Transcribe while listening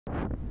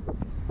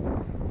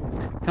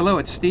Hello,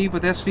 it's Steve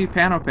with SV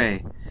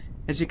Panope.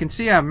 As you can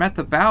see, I'm at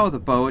the bow of the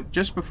boat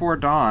just before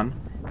dawn,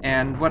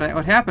 and what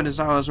happened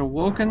is I was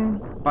awoken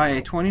by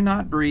a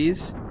 20-knot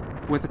breeze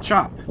with a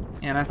chop,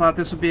 and I thought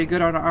this would be a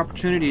good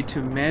opportunity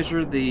to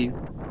measure the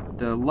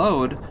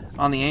load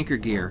on the anchor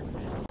gear.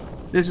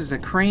 This is a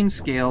crane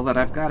scale that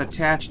I've got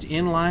attached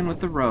in line with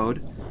the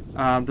rode.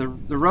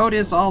 The rode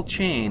is all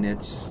chain.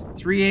 It's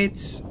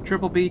 3/8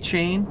 triple B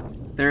chain.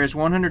 There is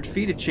 100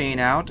 feet of chain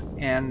out,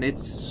 and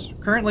it's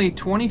currently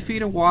 20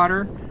 feet of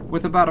water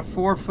with about a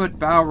 4-foot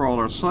bow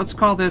roller. So let's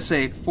call this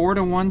a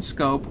 4-to-1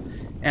 scope,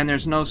 and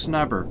there's no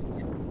snubber.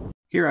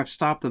 Here I've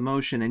stopped the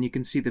motion, and you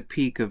can see the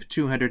peak of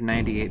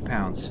 298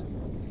 pounds.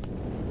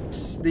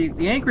 The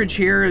anchorage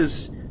here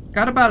is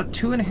got about a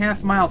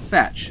 2.5 mile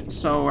fetch,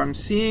 so I'm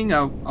seeing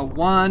a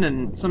 1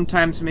 and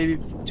sometimes maybe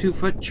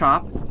 2-foot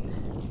chop.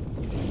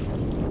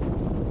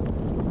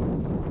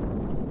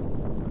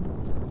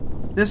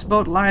 This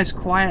boat lies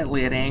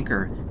quietly at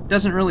anchor.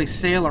 Doesn't really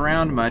sail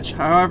around much.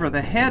 However,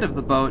 the head of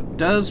the boat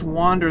does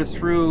wander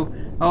through,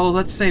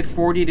 let's say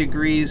 40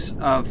 degrees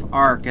of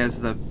arc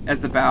as the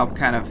bow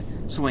kind of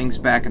swings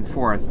back and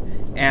forth.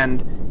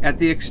 And at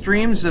the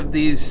extremes of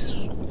these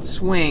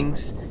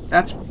swings,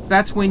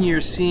 that's when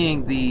you're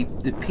seeing the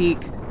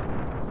peak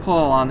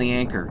pull on the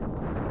anchor.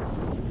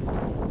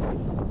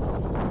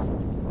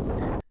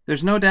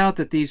 There's no doubt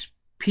that these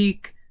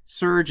peak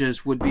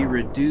surges would be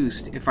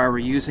reduced if I were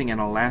using an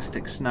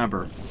elastic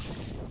snubber.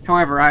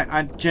 However,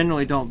 I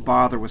generally don't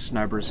bother with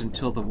snubbers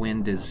until the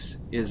wind is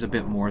a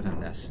bit more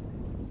than this.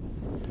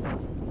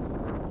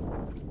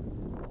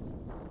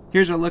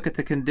 Here's a look at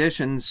the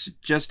conditions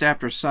just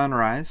after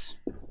sunrise,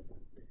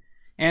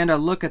 and a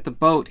look at the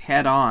boat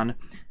head on.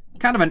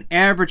 Kind of an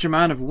average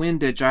amount of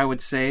windage, I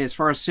would say, as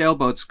far as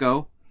sailboats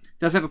go.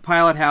 Does have a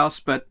pilot house,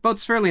 but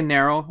boat's fairly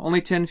narrow, only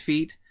 10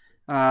 feet.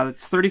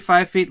 It's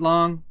 35 feet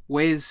long,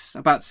 weighs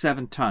about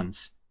 7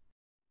 tons.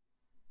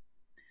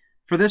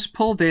 For this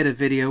pull data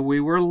video, we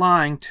were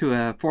lying to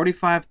a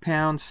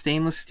 45-pound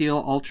stainless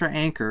steel Ultra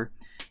anchor,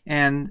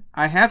 and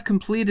I have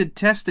completed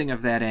testing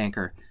of that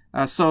anchor.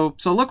 So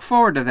look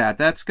forward to that.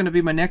 That's going to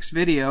be my next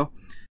video.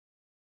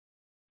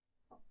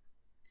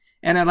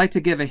 And I'd like to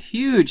give a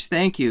huge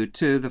thank you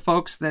to the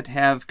folks that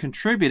have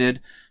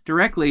contributed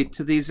directly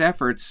to these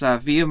efforts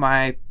via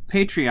my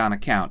Patreon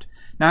account.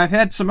 Now, I've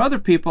had some other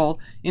people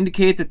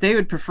indicate that they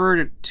would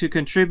prefer to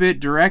contribute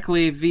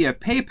directly via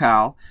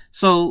PayPal,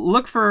 so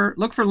look for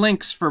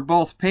links for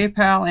both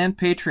PayPal and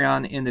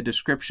Patreon in the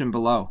description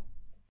below.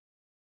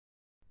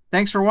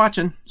 Thanks for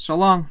watching. So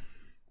long.